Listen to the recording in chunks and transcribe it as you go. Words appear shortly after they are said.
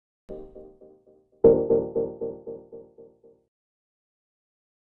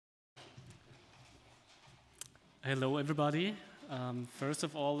Hello, everybody. First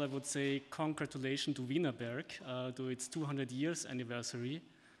of all, I would say congratulations to Wienerberg to its 200 years anniversary.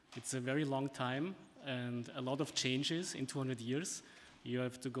 It's a very long time and a lot of changes in 200 years. You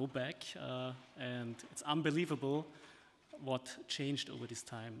have to go back and it's unbelievable what changed over this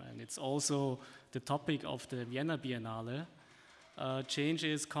time. And it's also the topic of the Vienna Biennale. Change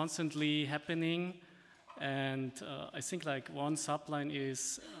is constantly happening, and I think like one subline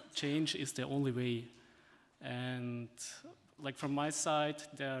is change is the only way. And like from my side,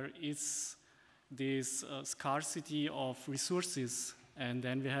 there is this scarcity of resources, and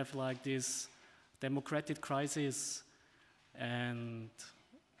then we have like this democratic crisis, and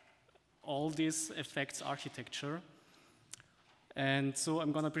all this affects architecture. And so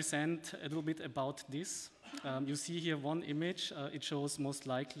I'm going to present a little bit about this. You see here one image. It shows most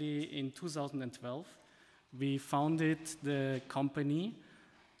likely in 2012. We founded the company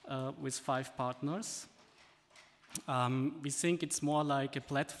with 5 partners. We think it's more like a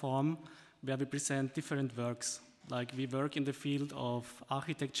platform where we present different works. Like we work in the field of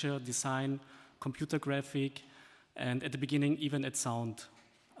architecture, design, computer graphic, and at the beginning even at sound.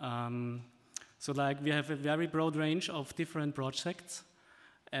 So like we have a very broad range of different projects,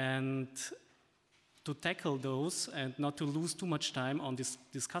 and to tackle those and not to lose too much time on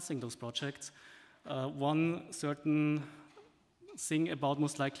discussing those projects, one certain thing about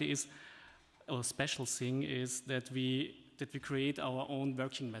most likely is, or special thing is that we create our own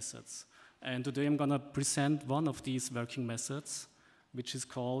working methods. And today I'm gonna present one of these working methods, which is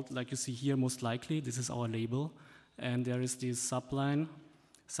called, like you see here, most likely. This is our label. And there is this subline,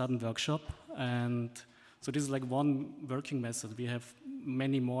 sudden workshop. And so this is like one working method. We have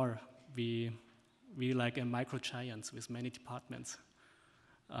many more. We like a micro giants with many departments.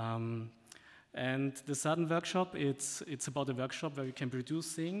 And the sudden workshop, it's about a workshop where you can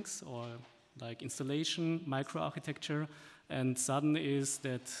produce things or like installation, microarchitecture, and sudden is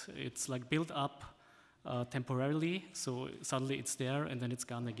that it's like built up temporarily, so suddenly it's there and then it's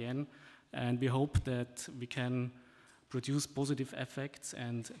gone again. And we hope that we can produce positive effects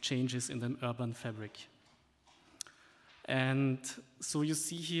and changes in the urban fabric. And so you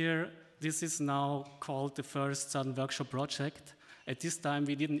see here, this is now called the first sudden workshop project. At this time,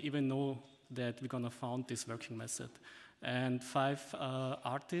 we didn't even know that we're gonna found this working method. And 5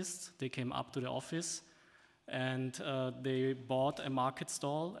 artists, they came up to the office and they bought a market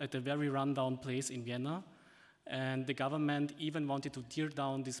stall at a very rundown place in Vienna. And the government even wanted to tear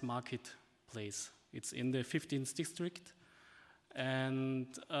down this marketplace. It's in the 15th district. And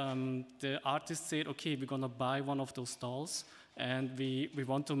the artists said, okay, we're gonna buy one of those stalls and we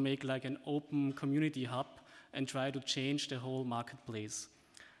want to make like an open community hub and try to change the whole marketplace.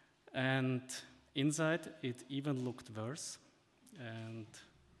 And inside, it even looked worse. And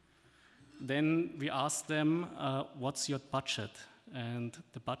then we asked them, what's your budget? And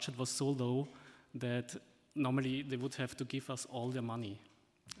the budget was so low that normally they would have to give us all their money.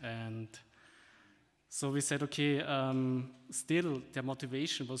 And so we said, okay, still their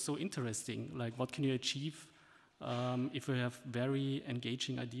motivation was so interesting. Like, what can you achieve if you have very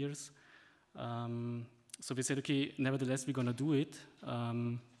engaging ideas? So we said, okay, nevertheless, we're gonna do it.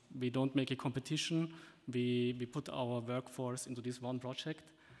 We don't make a competition. We put our workforce into this one project.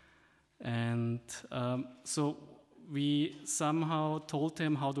 And so we somehow told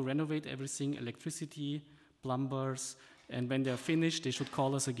them how to renovate everything, electricity, plumbers, and when they're finished, they should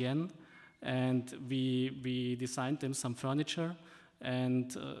call us again. And we designed them some furniture,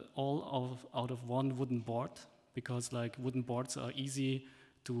 and all out of one wooden board, because like wooden boards are easy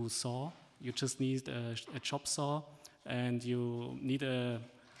to saw. You just need a chop saw, and you need a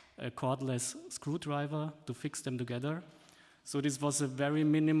cordless screwdriver to fix them together. So this was a very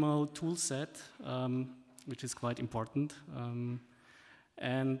minimal tool set, which is quite important.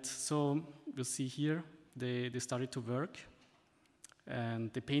 And so you see here, they started to work,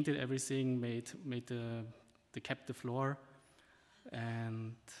 and they painted everything, they kept the floor,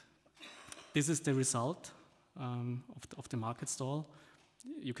 and this is the result of the market stall.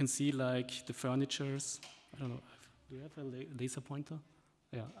 You can see like the furnitures. I don't know, do you have a laser pointer?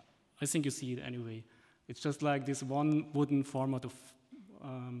 Yeah, I think you see it anyway. It's just like this one wooden format of,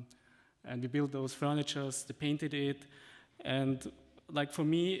 and we built those furnitures, they painted it, and like for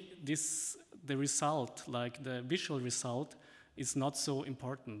me, the result, like the visual result, is not so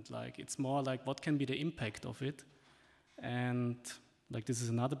important. Like it's more like what can be the impact of it, and like this is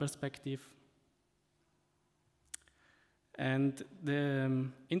another perspective. And the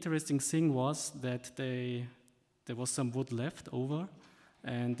interesting thing was that there was some wood left over,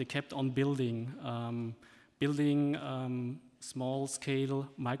 And they kept on building small-scale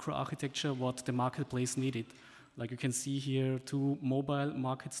micro-architecture what the marketplace needed. Like you can see here, 2 mobile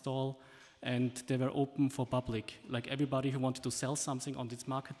market stall, and they were open for public. Like everybody who wanted to sell something on this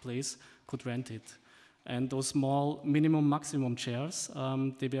marketplace could rent it. And those small minimum maximum chairs,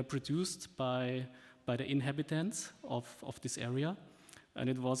 they were produced by the inhabitants of this area. And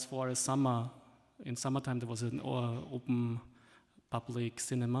it was for a summer. In summertime, there was an open public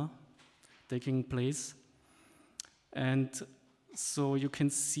cinema taking place. And so you can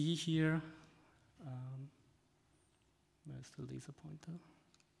see here, where's the laser pointer?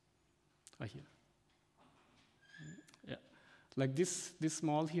 Right here. Yeah, like this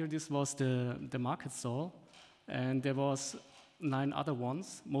small here, this was the market stall, and there was 9 other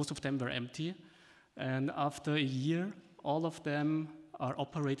ones. Most of them were empty, and after a year, all of them are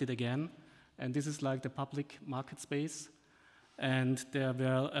operated again, and this is like the public market space. And there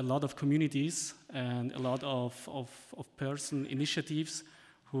were a lot of communities and a lot of person initiatives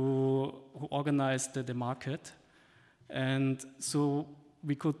who organized the market. And so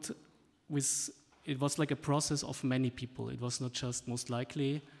we could, it was like a process of many people. It was not just most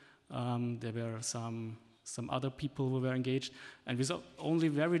likely. There were some other people who were engaged. And with only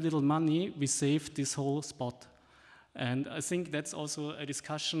very little money, we saved this whole spot. And I think that's also a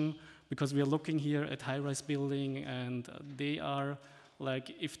discussion, because we are looking here at high-rise building, and they are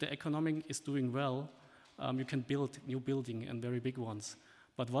like, if the economic is doing well, you can build new building and very big ones.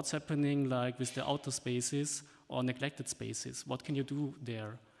 But what's happening like with the outer spaces or neglected spaces? What can you do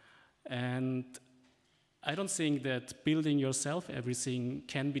there? And I don't think that building yourself everything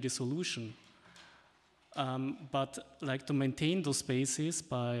can be the solution. But like to maintain those spaces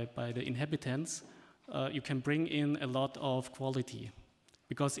by the inhabitants, you can bring in a lot of quality,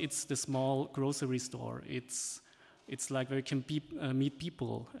 because it's the small grocery store. It's like where you can meet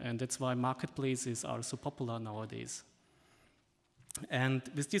people, and that's why marketplaces are so popular nowadays. And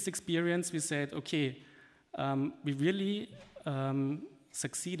with this experience, we said, okay, we really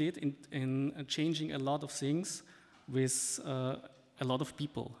succeeded in changing a lot of things with a lot of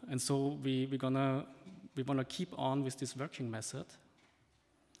people. And so we want to keep on with this working method.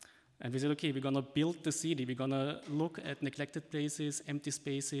 And we said, okay, we're going to build the city. We're going to look at neglected places, empty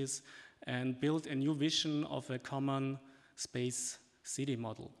spaces, and build a new vision of a common space city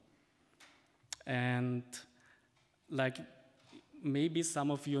model. And like, maybe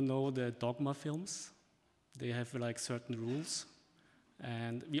some of you know the Dogma films. They have like certain rules.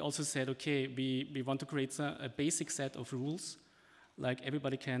 And we also said, okay, we want to create a basic set of rules, like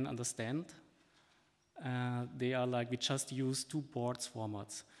everybody can understand. They are like, we just use 2 boards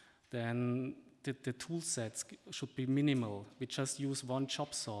formats. Then the tool sets should be minimal. We just use 1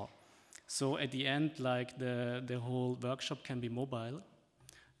 chop saw. So at the end, like the whole workshop can be mobile,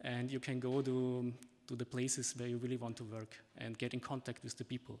 and you can go to the places where you really want to work and get in contact with the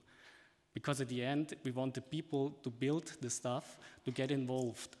people. Because at the end, we want the people to build the stuff, to get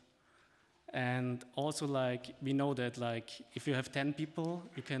involved. And also, like, we know that like if you have 10 people,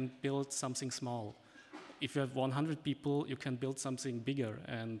 you can build something small. If you have 100 people, you can build something bigger,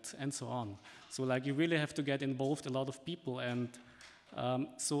 and so on. So like you really have to get involved a lot of people, and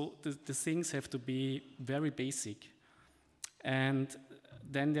so the things have to be very basic. And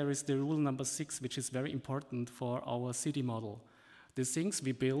then there is the rule number 6, which is very important for our city model. The things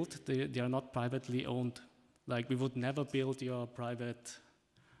we build, they are not privately owned. Like we would never build your private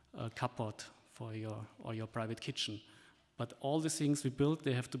cupboard for your private kitchen. But all the things we build,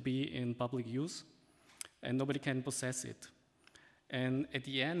 they have to be in public use, and nobody can possess it. And at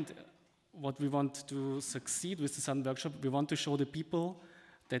the end, what we want to succeed with the Sun Workshop, we want to show the people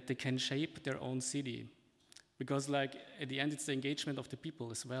that they can shape their own city. Because like at the end, it's the engagement of the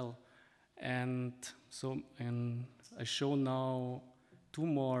people as well. And so, and I show now 2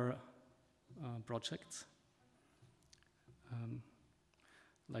 more projects.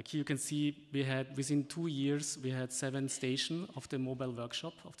 Like here you can see we had, within 2 years, we had 7 stations of the mobile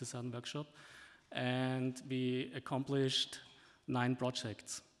workshop, of the Sun Workshop. And we accomplished 9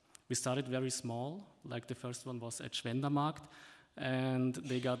 projects. We started very small, like the first one was at Schwendermarkt, and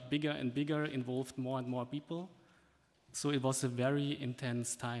they got bigger and bigger, involved more and more people. So it was a very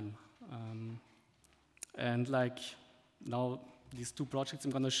intense time. And like now these 2 projects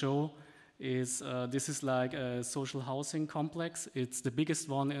I'm gonna show is, this is like a social housing complex. It's the biggest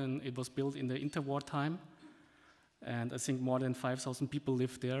one, and it was built in the interwar time. And I think more than 5,000 people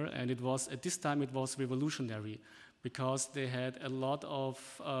lived there. And it was, at this time, it was revolutionary because they had a lot of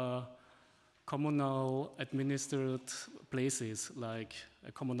communal administered places, like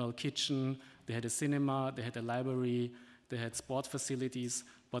a communal kitchen, they had a cinema, they had a library, they had sport facilities,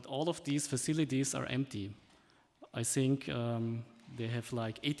 but all of these facilities are empty. I think they have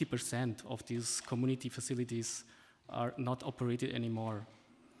like 80% of these community facilities are not operated anymore.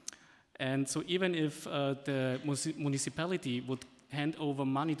 And so even if the municipality would hand over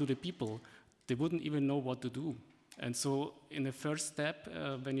money to the people, they wouldn't even know what to do. And so in the first step,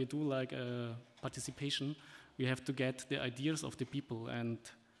 when you do like a participation, you have to get the ideas of the people. And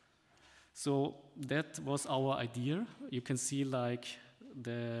so that was our idea. You can see like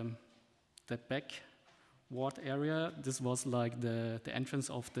the back ward area. This was like the entrance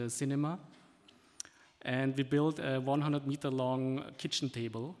of the cinema. And we built a 100-meter long kitchen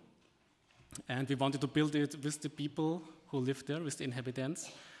table. And we wanted to build it with the people who lived there, with the inhabitants.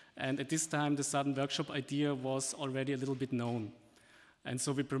 And at this time, the Sudden Workshop idea was already a little bit known. And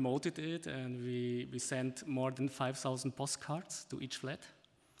so we promoted it, and we sent more than 5,000 postcards to each flat.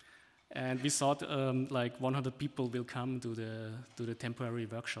 And we thought like 100 people will come to the temporary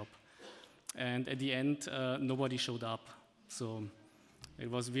workshop. And at the end, nobody showed up. So it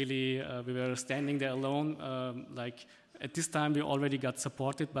was really, we were standing there alone. Like at this time, we already got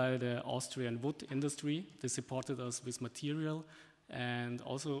supported by the Austrian wood industry. They supported us with material and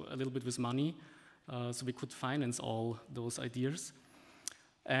also a little bit with money. So we could finance all those ideas.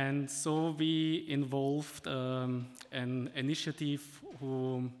 And so we involved an initiative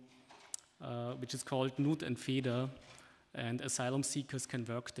which is called Nut and Feder, and asylum seekers can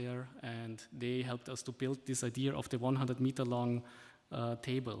work there, and they helped us to build this idea of the 100-meter long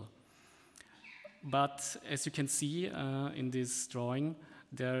table. But as you can see in this drawing,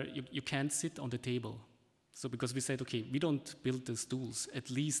 there you can't sit on the table. So because we said, okay, we don't build the stools, at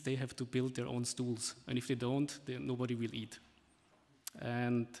least they have to build their own stools. And if they don't, then nobody will eat.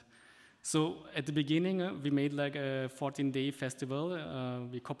 And so at the beginning, we made like a 14-day festival.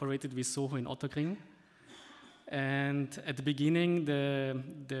 We cooperated with Soho in Otterkring. And at the beginning, the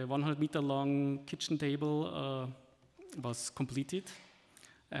 100-meter long kitchen table was completed.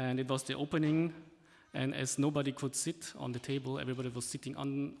 And it was the opening. And as nobody could sit on the table, everybody was sitting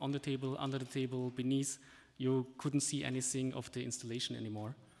on the table, under the table, beneath. You couldn't see anything of the installation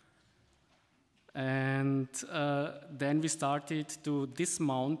anymore. And then we started to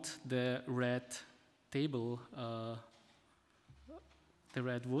dismount the red table, the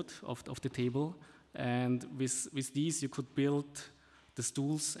red wood of the table. And with these, you could build the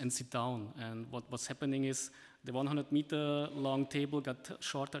stools and sit down. And what's happening is the 100-meter long table got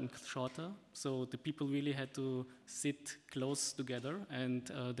shorter and shorter. So the people really had to sit close together, and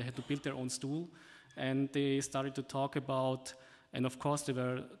they had to build their own stool. And they started to talk about, and of course they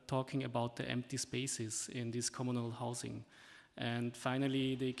were talking about the empty spaces in this communal housing. And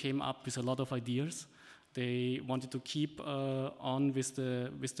finally they came up with a lot of ideas. They wanted to keep on with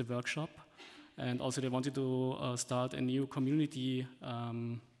the workshop, and also they wanted to start a new community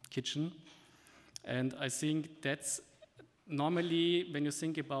kitchen. And I think that's normally when you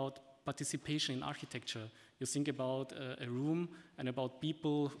think about participation in architecture, you think about a room and about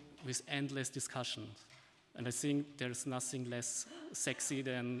people with endless discussions. And I think there's nothing less sexy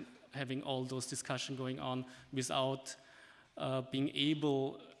than having all those discussions going on without being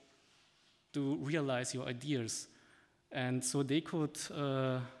able to realize your ideas. And so they could,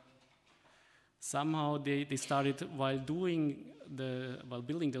 somehow they started, while building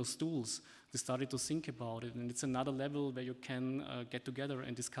those tools, they started to think about it. And it's another level where you can get together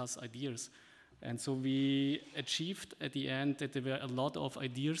and discuss ideas. And so we achieved at the end that there were a lot of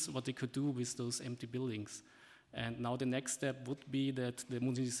ideas what they could do with those empty buildings. And now the next step would be that the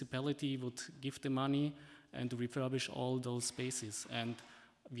municipality would give the money and to refurbish all those spaces. And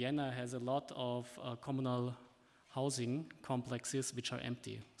Vienna has a lot of communal housing complexes which are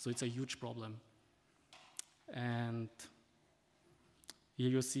empty. So it's a huge problem. And here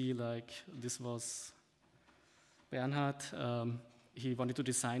you see, like, this was Bernhard. He wanted to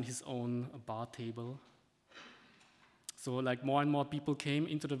design his own bar table. So like more and more people came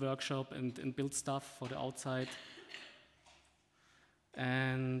into the workshop and built stuff for the outside.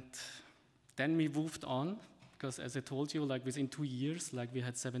 And then we moved on, because as I told you, like within 2 years, like we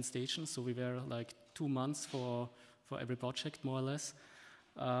had 7 stations, so we were like 2 months for every project, more or less.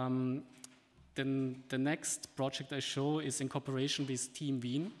 Then the next project I show is in cooperation with Team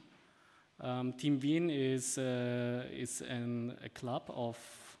Wien. Team Wien is a club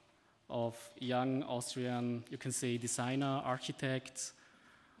of young Austrian, you can say, designer, architects.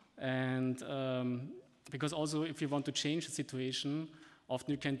 And because also if you want to change the situation,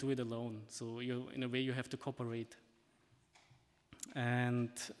 often you can't do it alone. So in a way you have to cooperate. And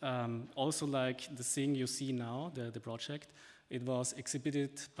also like the thing you see now, the project, it was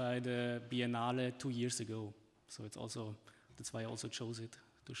exhibited by the Biennale 2 years ago. So it's also, that's why I also chose it,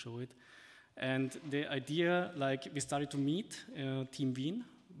 to show it. And the idea, like we started to meet Team Wien,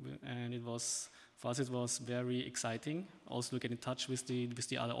 and it was, for us it was very exciting. Also to get in touch with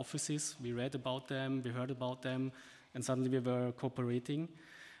the other offices. We read about them, we heard about them, and suddenly we were cooperating.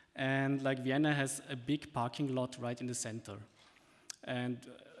 And like Vienna has a big parking lot right in the center. And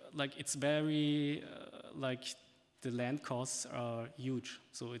like it's very, like the land costs are huge.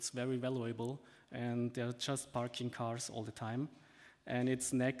 So it's very valuable, and they're just parking cars all the time. And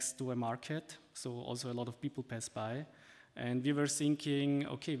it's next to a market, so also a lot of people pass by. And we were thinking,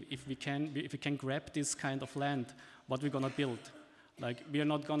 okay, if we can grab this kind of land, what we're gonna build? Like, we are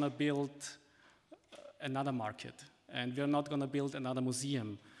not gonna build another market, and we are not gonna build another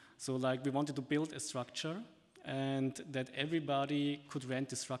museum. So like, we wanted to build a structure, and that everybody could rent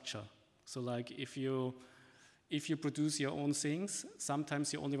the structure. So like, if you produce your own things,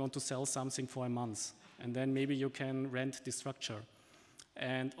 sometimes you only want to sell something for a month, and then maybe you can rent the structure.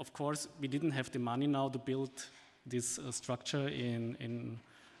 And of course, we didn't have the money now to build this structure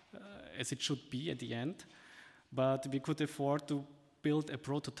as it should be at the end, but we could afford to build a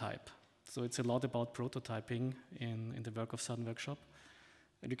prototype. So it's a lot about prototyping in the work of Southern Workshop.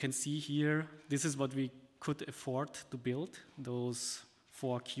 And you can see here, this is what we could afford to build, those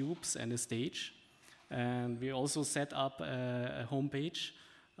 4 cubes and a stage. And we also set up a homepage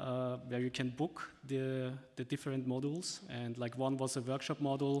where you can book the different modules. And like one was a workshop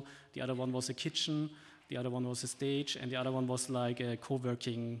module, the other one was a kitchen, the other one was a stage, and the other one was like a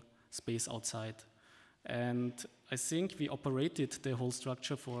co-working space outside. And I think we operated the whole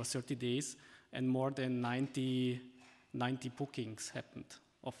structure for 30 days, and more than 90 bookings happened.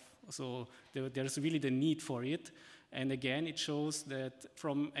 So there's really the need for it. And again, it shows that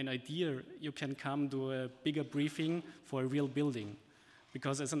from an idea, you can come to a bigger briefing for a real building.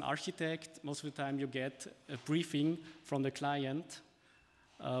 Because as an architect, most of the time you get a briefing from the client,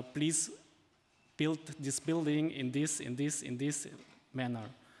 please build this building in this manner.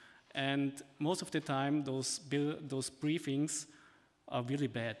 And most of the time, those briefings are really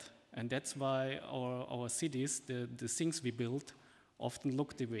bad. And that's why our cities, the things we build, often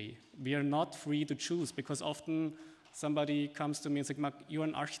look the way. We are not free to choose, because often somebody comes to me and says, Mark, you're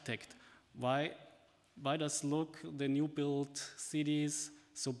an architect. Why does look the new built cities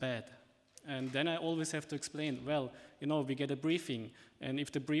so bad? And then I always have to explain, well, you know, we get a briefing, and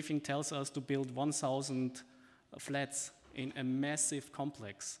if the briefing tells us to build 1,000 flats in a massive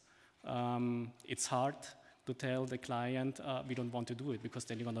complex, it's hard to tell the client, we don't want to do it, because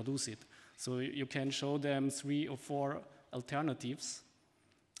then you're gonna lose it. So you can show them 3 or 4 alternatives,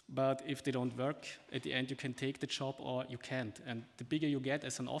 but if they don't work, at the end you can take the job or you can't. And the bigger you get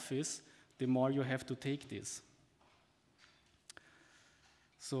as an office, the more you have to take this.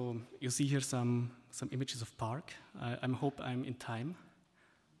 So you see here some images of park. I hope I'm in time.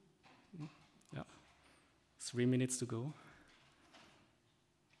 Yeah, 3 minutes to go.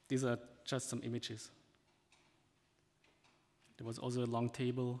 These are just some images. There was also a long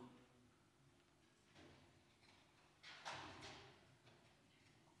table.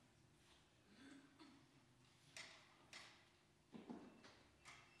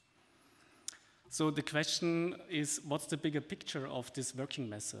 So the question is, what's the bigger picture of this working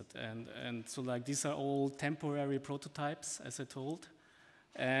method? And so like these are all temporary prototypes, as I told.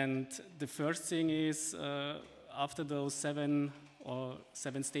 And the first thing is, after those 7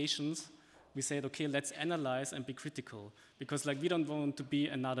 stations, we said, okay, let's analyze and be critical. Because like we don't want to be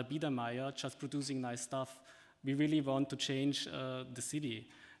another Biedermeier just producing nice stuff. We really want to change the city.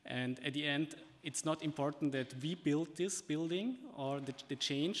 And at the end, it's not important that we build this building or the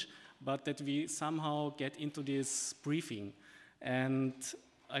change, but that we somehow get into this briefing. And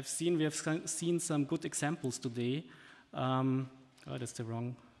we have seen some good examples today. Oh, that's the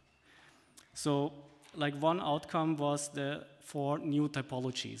wrong. So, like one outcome was the 4 new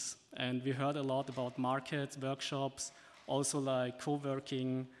typologies. And we heard a lot about markets, workshops, also like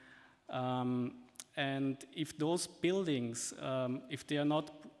co-working. And if those buildings, if they are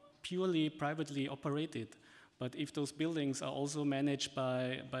not purely privately operated, but if those buildings are also managed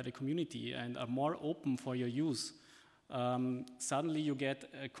by the community and are more open for your use, suddenly you get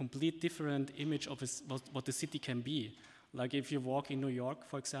a complete different image of what the city can be. Like if you walk in New York,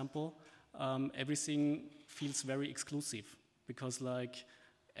 for example, everything feels very exclusive, because like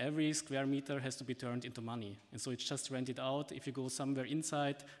every square meter has to be turned into money. And so it's just rented out. If you go somewhere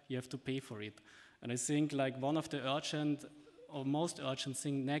inside, you have to pay for it. And I think like one of the urgent or most urgent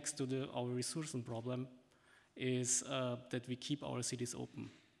thing next to our resourcing problem is that we keep our cities open.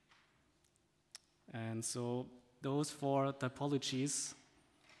 And so those 4 typologies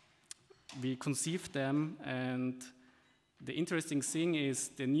we conceived them, and the interesting thing is,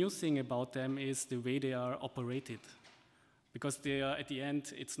 the new thing about them is the way they are operated. Because they are, at the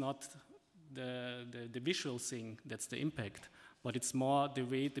end, it's not the visual thing that's the impact, but it's more the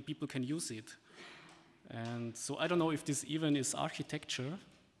way the people can use it. And so I don't know if this even is architecture,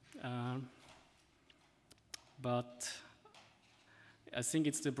 but I think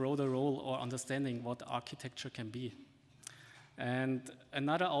it's the broader role or understanding what architecture can be. And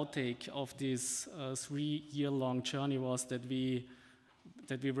another outtake of this 3-year-long journey was that we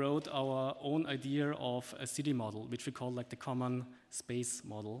wrote our own idea of a city model, which we call like the common space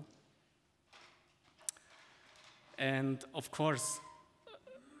model. And of course,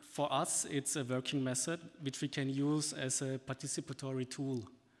 for us, it's a working method which we can use as a participatory tool.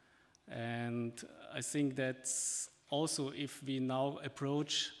 And I think that's also, if we now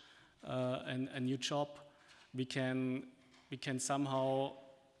approach a new job, we can somehow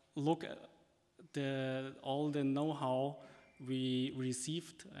look at all the know-how we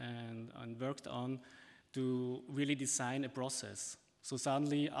received and worked on to really design a process. So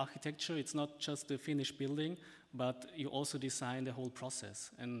suddenly architecture, it's not just the finished building, but you also design the whole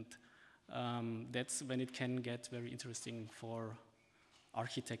process. And that's when it can get very interesting for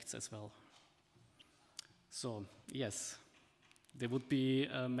architects as well. So yes, there would be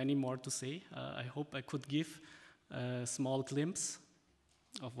many more to say. I hope I could give a small glimpse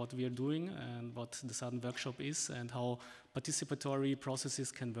of what we are doing and what the Southern Workshop is and how participatory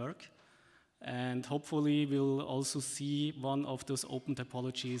processes can work. And hopefully we'll also see one of those open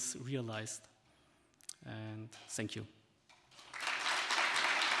typologies realized. And thank you.